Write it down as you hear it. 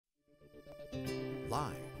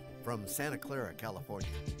Live from Santa Clara, California,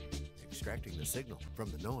 extracting the signal from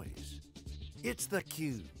the noise. It's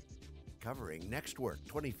theCUBE, covering NXTWORK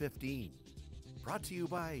 2015. Brought to you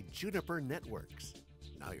by Juniper Networks.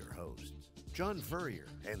 Now your hosts, John Furrier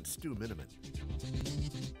and Stu Miniman.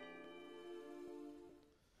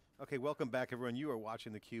 Okay, welcome back everyone. You are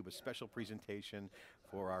watching theCUBE, a special presentation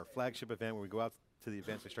for our flagship event where we go out to the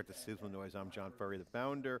events, extract the signal from the noise. I'm John Furrier, the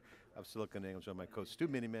founder of SiliconANGLE, joined by my coach Stu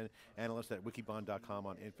Miniman, analyst at wikibon.com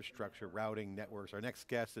on infrastructure, routing, networks. Our next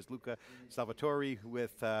guest is Luca Salvatore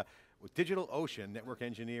with DigitalOcean, network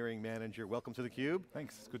engineering manager. Welcome to theCUBE.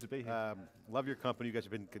 Thanks, it's good to be here. Love your company, you guys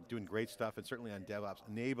have been doing great stuff, and certainly on DevOps,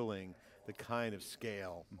 enabling the kind of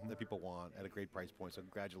scale that people want at a great price point, so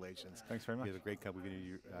congratulations. Thanks very much. You have a great company,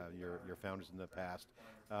 your founders in the past.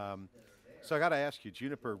 So I got to ask you,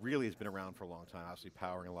 Juniper really has been around for a long time, obviously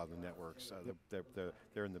powering a lot of the networks. They're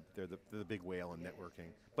the big whale in networking,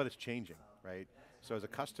 but it's changing, right? So as a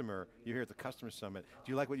customer, you're here at the customer summit.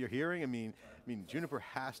 Do you like what you're hearing? I mean, Juniper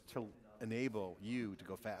has to enable you to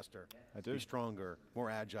go faster. I do. Be stronger, more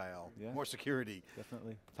agile, yeah. more security.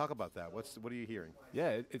 Definitely. Talk about that. What are you hearing?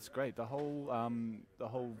 Yeah, it's great. The whole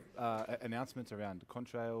announcements around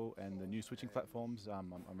Contrail and the new switching platforms,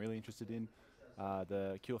 I'm really interested in.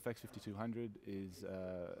 The QFX 5200 is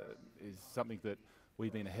something that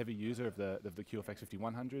we've been a heavy user of the QFX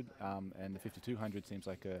 5100, and the 5200 seems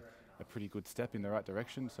like a pretty good step in the right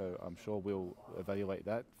direction, so I'm sure we'll evaluate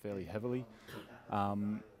that fairly heavily.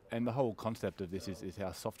 And the whole concept of this is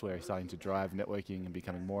how software is starting to drive networking and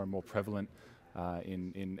becoming more and more prevalent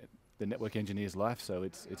in the network engineer's life, so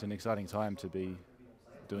it's an exciting time to be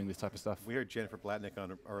doing this type of stuff. We heard Jennifer Blatnick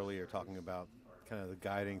on earlier talking about kind of the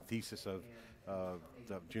guiding thesis of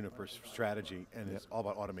the Juniper's strategy, and it's all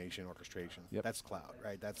about automation, orchestration. Yep. That's cloud,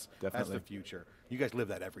 right? That's Definitely. the future. You guys live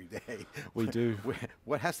that every day. We do.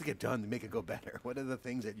 What has to get done to make it go better? What are the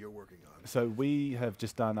things that you're working on? So we have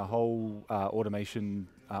just done a whole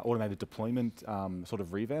automated deployment sort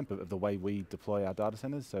of revamp of the way we deploy our data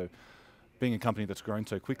centers. So being a company that's grown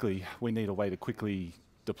so quickly, we need a way to quickly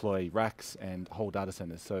deploy racks and whole data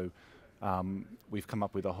centers. So we've come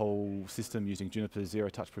up with a whole system using Juniper's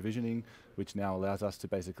zero-touch provisioning, which now allows us to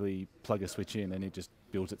basically plug a switch in and it just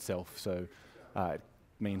builds itself. So it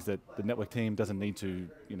means that the network team doesn't need to,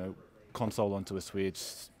 console onto a switch,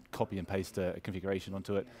 copy and paste a configuration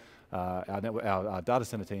onto it. Our data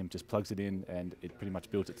center team just plugs it in and it pretty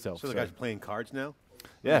much builds itself. So the guys playing cards now?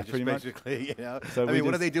 Yeah, pretty much. Basically, So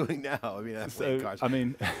what are they doing now? Playing cards.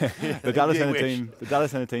 The data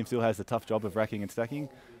center team still has the tough job of racking and stacking.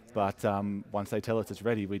 But once they tell us it's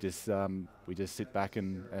ready, we just sit back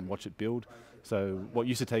and watch it build. So what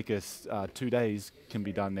used to take us 2 days can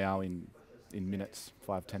be done now in minutes,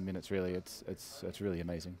 5-10 minutes. Really, it's really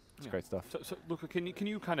amazing. It's great stuff. So Luca, can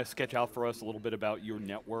you kind of sketch out for us a little bit about your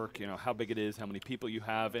network? How big it is, how many people you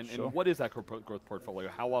have, and what is that growth portfolio?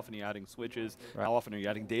 How often are you adding switches? Right. How often are you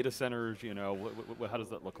adding data centers? How does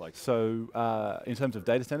that look like? So in terms of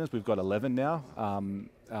data centers, we've got 11 now.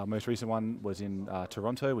 Our most recent one was in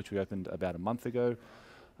Toronto, which we opened about a month ago.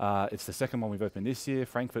 It's the second one we've opened this year.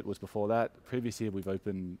 Frankfurt was before that. Previous year we've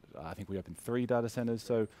opened, I think we opened 3 data centers.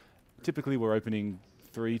 So typically we're opening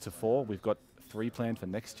 3 to 4. We've got 3 planned for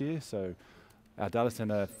next year. So our data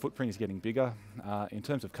center footprint is getting bigger. In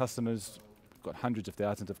terms of customers, we've got hundreds of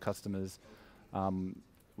thousands of customers.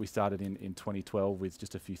 We started in 2012 with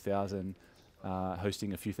just a few thousand,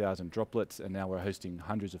 hosting a few thousand droplets, and now we're hosting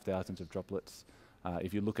hundreds of thousands of droplets.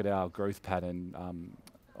 If you look at our growth pattern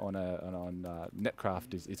on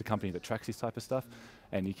Netcraft, is a company that tracks this type of stuff,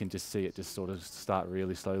 and you can just see it just sort of start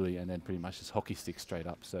really slowly and then pretty much just hockey stick straight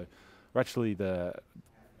up. So we're actually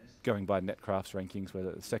going by Netcraft's rankings, we're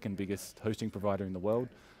the second biggest hosting provider in the world,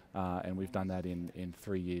 and we've done that in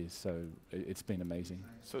 3 years, so it's been amazing.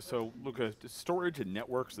 So Luca, storage and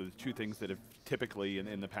networks are the 2 things that have typically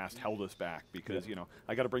in the past held us back, because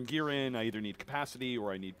I got to bring gear in, I either need capacity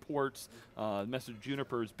or I need ports. The message of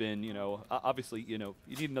Juniper has been, obviously, you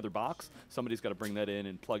need another box, somebody's got to bring that in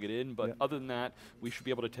and plug it in, but other than that, we should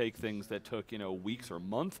be able to take things that took weeks or a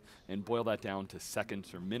month and boil that down to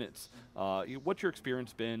seconds or minutes. What's your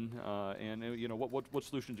experience been, and what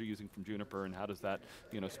solutions are you using from Juniper, and how does that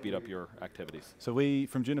speed up your activities? So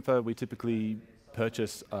from Juniper, we typically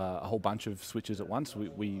purchase a whole bunch of switches at once.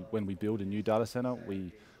 When we build a new data center,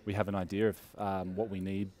 we have an idea of what we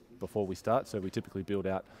need before we start. So we typically build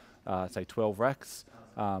out, say, 12 racks.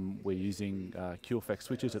 We're using QFX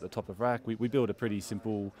switches at the top of rack. We build a pretty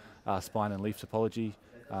simple spine and leaf topology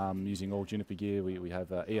using all Juniper gear. We have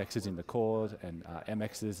EXs in the core and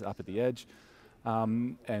MXs up at the edge.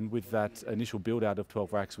 And with that initial build out of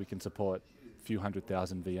 12 racks, we can support few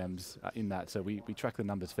 100,000 VMs in that. So we track the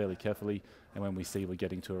numbers fairly carefully, and when we see we're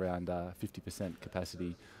getting to around 50%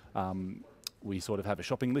 capacity, we sort of have a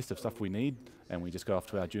shopping list of stuff we need, and we just go off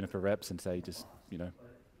to our Juniper reps and say, just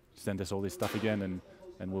send us all this stuff again,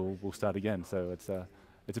 and we'll start again. So it's a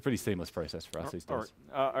pretty seamless process for us these days.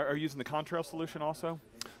 Are you using the Contrail solution also?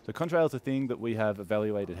 So Contrail is a thing that we have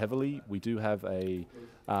evaluated heavily. We do have a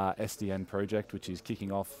SDN project which is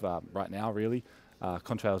kicking off right now, really.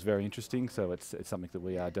 Contrail is very interesting, so it's something that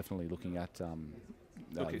we are definitely looking at.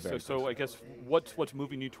 Okay, so I guess what's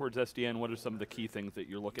moving you towards SDN? What are some of the key things that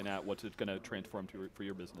you're looking at? What's it going to transform for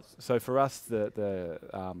your business? So for us, the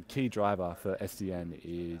key driver for SDN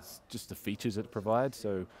is just the features it provides.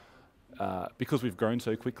 So because we've grown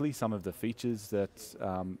so quickly, some of the features that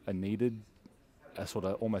are needed are sort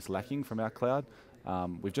of almost lacking from our cloud.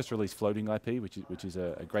 We've just released floating IP, which is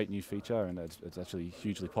a great new feature, and it's actually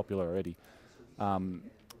hugely popular already.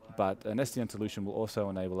 But an SDN solution will also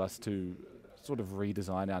enable us to sort of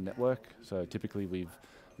redesign our network. So typically we've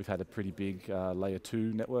had a pretty big layer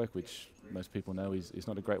 2 network, which most people know is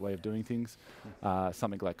not a great way of doing things.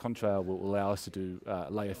 Something like Contrail will allow us to do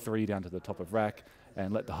layer 3 down to the top of rack,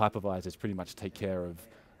 and let the hypervisors pretty much take care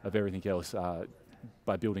of everything else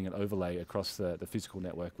by building an overlay across the physical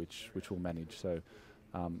network, which we'll manage. So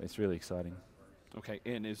it's really exciting. Okay,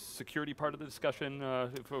 and is security part of the discussion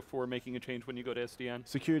for making a change when you go to SDN?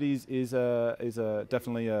 Security is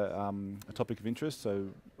definitely a topic of interest. So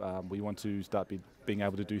we want to start being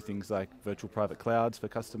able to do things like virtual private clouds for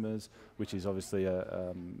customers, which is obviously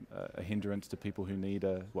a hindrance to people who need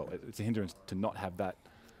it's a hindrance to not have that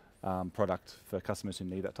product for customers who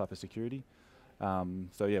need that type of security.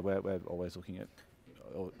 So yeah, we're always looking at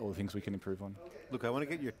all the things we can improve on. Luca, I want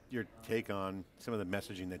to get your take on some of the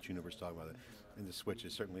messaging that Juniper's talking about in the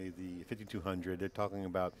switches. Certainly the 5200, they're talking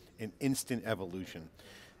about an instant evolution,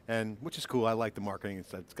 and which is cool. I like the marketing.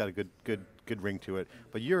 It's got a good ring to it.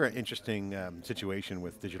 But you're an interesting situation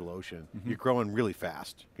with DigitalOcean. You're growing really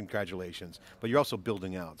fast. Congratulations. But you're also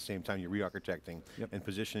building out. At the same time, you're re-architecting and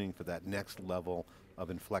positioning for that next level of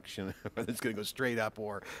inflection, whether it's going to go straight up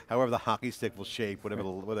or however the hockey stick will shape,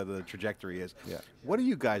 whatever the trajectory is. Yeah. What do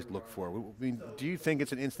you guys look for? I mean, do you think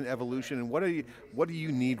it's an instant evolution, and what do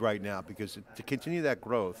you need right now? Because to continue that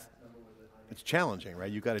growth, it's challenging, right?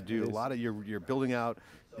 You've got to do a lot of you're building out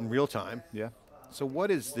in real time. Yeah. So what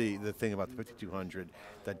is the thing about the 5200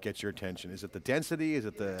 that gets your attention? Is it the density? Is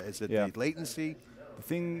it the latency? The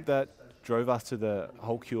thing that drove us to the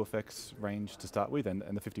whole QFX range to start with, and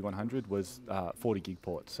the 5100 was 40 gig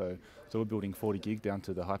ports. So we're building 40 gig down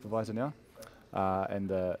to the hypervisor now, and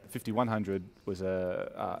the 5100 was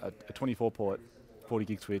a 24 port 40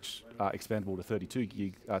 gig switch, expandable to 32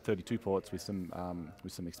 gig, 32 ports with some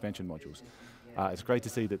expansion modules. It's great to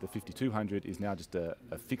see that the 5200 is now just a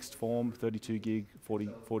fixed form 32 gig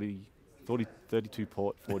 32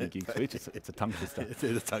 port 40 gig switch. It's a tongue twister. It's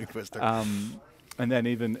a tongue twister. And then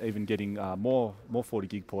even getting more 40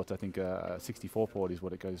 gig ports. I think 64 port is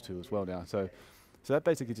what it goes to as well now. So that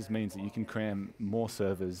basically just means that you can cram more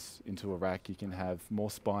servers into a rack. You can have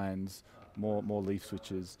more spines, more leaf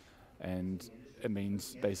switches, and it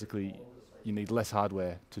means basically you need less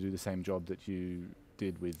hardware to do the same job that you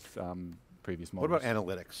did with previous models. What about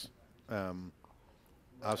analytics?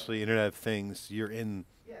 Obviously, Internet of Things. You're in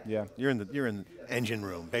the engine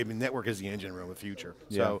room. Baby, network is the engine room of the future.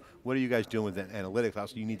 So what are you guys doing with that analytics?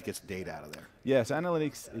 Also, you need to get some data out of there. Yeah, so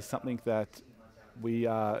analytics is something that we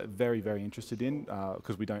are very, very interested in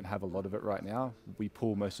because we don't have a lot of it right now. We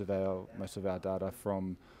pull most of our data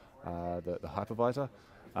from the hypervisor.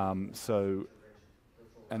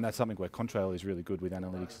 And that's something where Contrail is really good with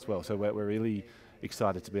analytics as well. So we're really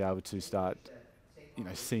excited to be able to start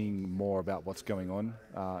seeing more about what's going on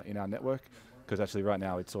in our network, because actually right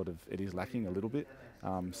now it is lacking a little bit.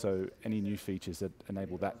 So any new features that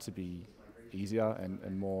enable that to be easier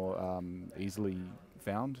and more easily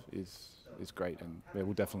found is great, and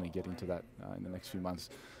we'll definitely get into that in the next few months.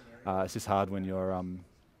 It's just hard when you're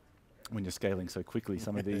scaling so quickly.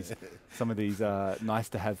 Some of these nice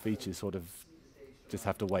to have features sort of just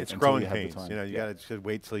have to wait until you have the time. You got to just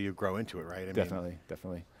wait till you grow into it, right? I definitely.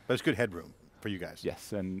 But it's good headroom for you guys.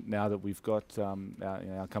 Yes, and now that we've got,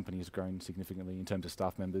 our company has grown significantly in terms of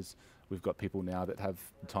staff members. We've got people now that have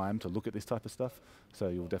time to look at this type of stuff, so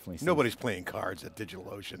you'll definitely see. Nobody's playing cards at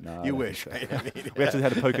DigitalOcean. No, you wish, right? I mean, we actually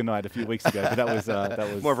had a poker night a few weeks ago, but that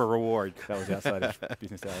was more of a reward. That was outside of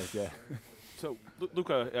business hours, yeah. So,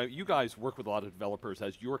 Luca, you guys work with a lot of developers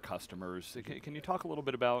as your customers. Can you talk a little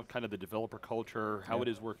bit about kind of the developer culture, how it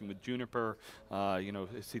is working with Juniper? You know,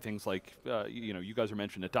 see things like, you know, you guys are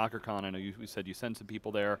mentioned at DockerCon. I know you said you send some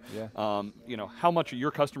people there. Yeah. You know, how much are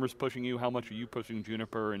your customers pushing you? How much are you pushing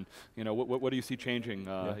Juniper? And you know, what do you see changing?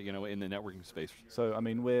 You know, in the networking space? So, I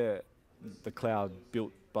mean, we're the cloud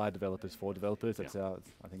built by developers for developers. That's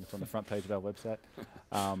I think it's on the front page of our website.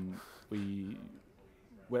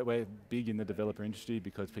 We're big in the developer industry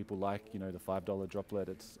because people like, you know, the $5 droplet.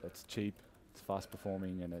 It's cheap, it's fast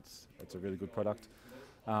performing, and it's a really good product.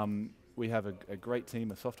 We have a great team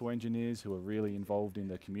of software engineers who are really involved in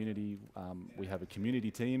the community. We have a community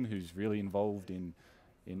team who's really involved in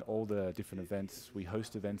all the different events. We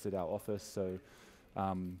host events at our office, so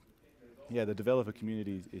yeah, the developer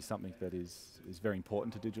community is something that is very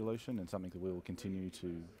important to DigitalOcean and something that we will continue to,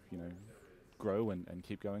 you know, grow and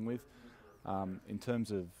keep going with. In terms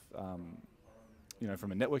of, you know,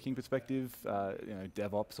 from a networking perspective, you know,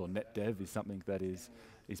 DevOps or NetDev is something that is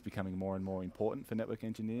becoming more and more important for network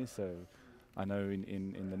engineers. So I know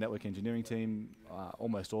in the network engineering team,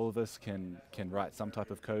 almost all of us can write some type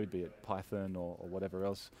of code, be it Python or whatever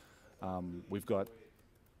else. We've got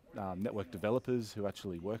network developers who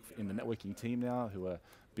actually work in the networking team now, who are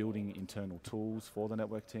building internal tools for the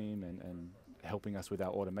network team and helping us with our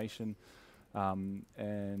automation.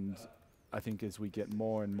 And I think as we get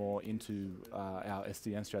more and more into our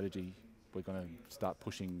SDN strategy, we're going to start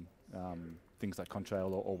pushing things like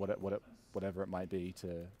Contrail or whatever it might be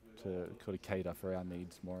to sort of cater for our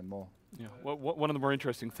needs more and more. Yeah, well, one of the more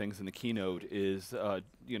interesting things in the keynote is,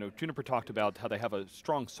 you know, Juniper talked about how they have a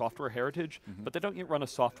strong software heritage, but they don't yet run a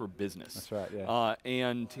software business. That's right, yeah.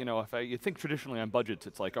 And, you know, you think traditionally on budgets,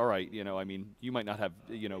 it's like, all right, you know, I mean, you might not have,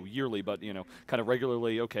 you know, yearly, but, you know, kind of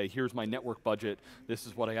regularly, okay, here's my network budget, this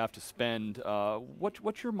is what I have to spend.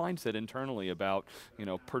 What's your mindset internally about, you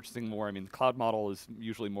know, purchasing more? I mean, the cloud model is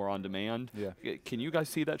usually more on demand. Yeah. Can you guys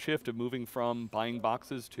see that shift of moving from buying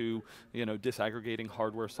boxes to, you know, disaggregating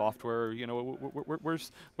hardware, software? You know,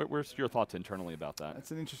 where's your thoughts internally about that? That's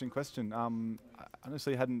an interesting question. I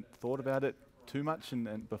honestly hadn't thought about it too much,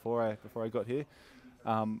 and before I got here,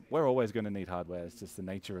 we're always going to need hardware. It's just the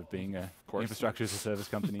nature of being a infrastructure as a service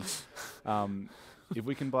company. If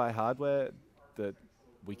we can buy hardware that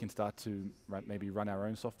we can start to maybe run our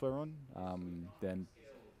own software on, then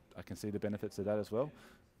I can see the benefits of that as well.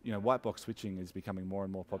 You know, white box switching is becoming more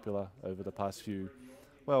and more popular over the past few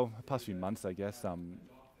months, I guess.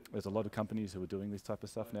 There's a lot of companies who are doing this type of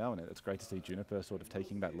stuff now, and it's great to see Juniper sort of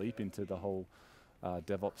taking that leap into the whole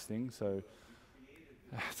DevOps thing. So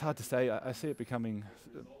it's hard to say. I see it becoming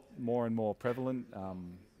more and more prevalent.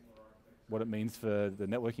 What it means for the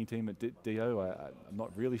networking team at DO, I'm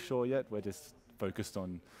not really sure yet. We're just focused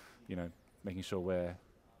on, you know, making sure we're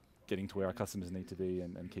getting to where our customers need to be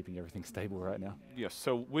and keeping everything stable right now. Yes,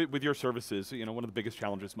 so with your services, you know, one of the biggest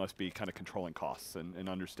challenges must be kind of controlling costs and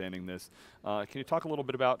understanding this. Can you talk a little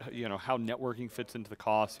bit about, you know, how networking fits into the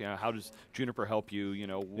costs? You know, how does Juniper help you? You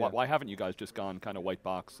know, why haven't you guys just gone kind of white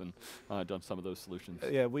box and done some of those solutions?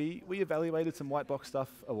 Yeah, we evaluated some white box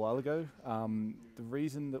stuff a while ago. The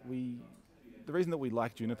reason that we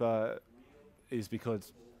like Juniper is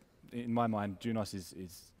because, in my mind, Junos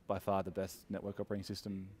is by far the best network operating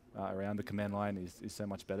system around. The command line is so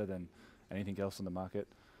much better than anything else on the market.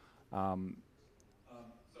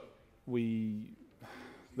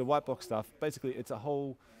 The white box stuff, basically it's a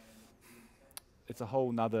whole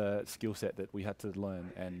nother skill set that we had to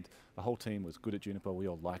learn, and the whole team was good at Juniper. We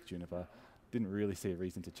all liked Juniper. Didn't really see a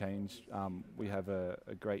reason to change. We have a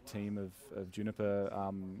great team of Juniper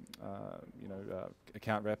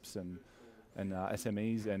account reps and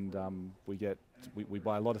SMEs, and we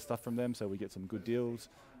buy a lot of stuff from them, so we get some good deals.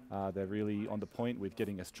 They're really on the point with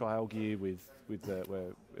getting us trial gear. We're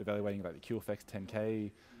evaluating like the QFX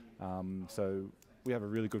 10K. So we have a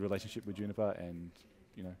really good relationship with Juniper, and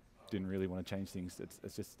you know, didn't really want to change things.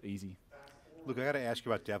 It's just easy. Look, I got to ask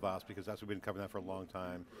you about DevOps because that's what we've been covering that for a long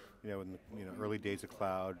time. You know, in the early days of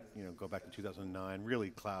cloud, you know, go back to 2009.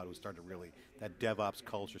 Really, cloud was starting to that DevOps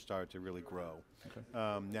culture started to really grow. Okay.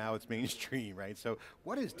 Now it's mainstream, right? So,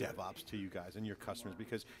 what is DevOps to you guys and your customers?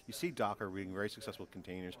 Because you see Docker being very successful with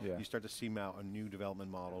containers. Yeah. You start to see now a new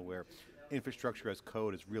development model where infrastructure as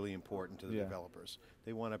code is really important to the developers.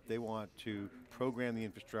 They want to program the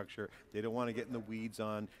infrastructure. They don't want to get in the weeds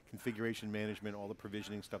on configuration management, all the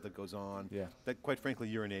provisioning stuff that goes on. Yeah. That, quite frankly,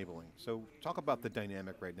 you're enabling. So talk about the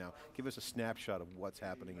dynamic right now. Give us a snapshot of what's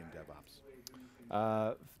happening in DevOps.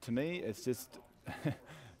 To me, it's just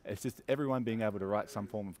it's just everyone being able to write some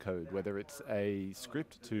form of code, whether it's a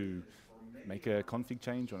script to make a config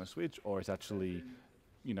change on a switch, or it's actually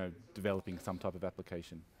developing some type of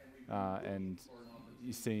application. And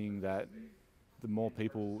you're seeing that the more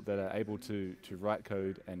people that are able to write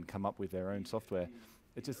code and come up with their own software,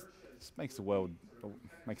 it just makes the world,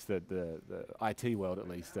 makes the IT world at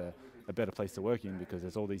least, a better place to work in, because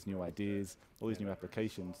there's all these new ideas, all these new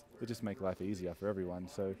applications that just make life easier for everyone.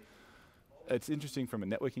 So it's interesting from a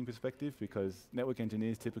networking perspective, because network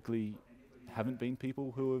engineers typically haven't been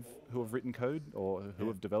people who have written code or who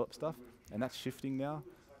have developed stuff, and that's shifting now.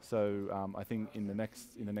 So I think in the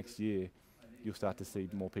next year, you'll start to see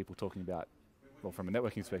more people talking about, well, from a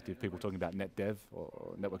networking perspective, people talking about net dev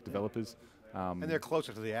or network developers. And they're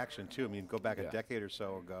closer to the action too. I mean, go back a decade or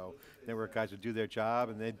so ago, network guys would do their job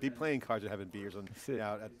and they'd be playing cards and having beers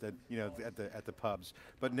out at the pubs.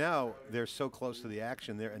 But now they're so close to the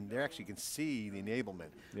action there, and they actually can see the enablement.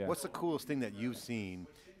 Yeah. What's the coolest thing that you've seen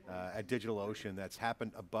at DigitalOcean that's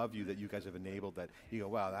happened above you that you guys have enabled that you go,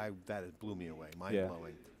 wow, that blew me away, mind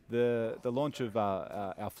blowing? The launch of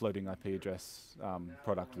our floating IP address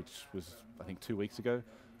product, which was I think 2 weeks ago,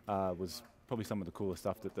 was probably some of the coolest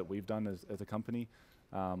stuff that we've done as a company.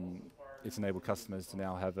 It's enabled customers to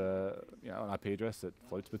now have an IP address that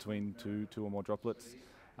floats between two or more droplets,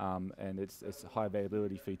 and it's high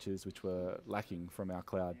availability features which were lacking from our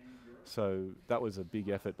cloud. So that was a big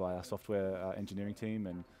effort by our software engineering team,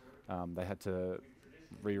 and they had to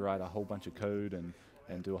rewrite a whole bunch of code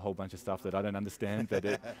and do a whole bunch of stuff that I don't understand, but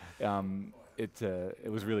it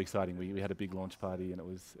was really exciting. We had a big launch party, and it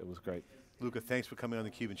was great. Luca, thanks for coming on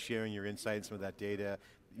theCUBE and sharing your insight and some of that data.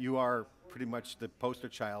 You are pretty much the poster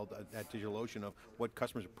child at DigitalOcean of what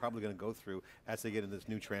customers are probably going to go through as they get into this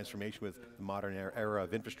new transformation with the modern era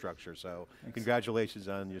of infrastructure. So congratulations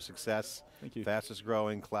on your success. Thank you. Fastest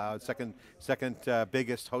growing cloud, second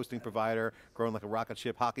biggest hosting provider, growing like a rocket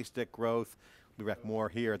ship, hockey stick growth. We'll be back more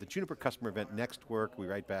here at the Juniper customer event NXTWORK. We'll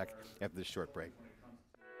be right back after this short break.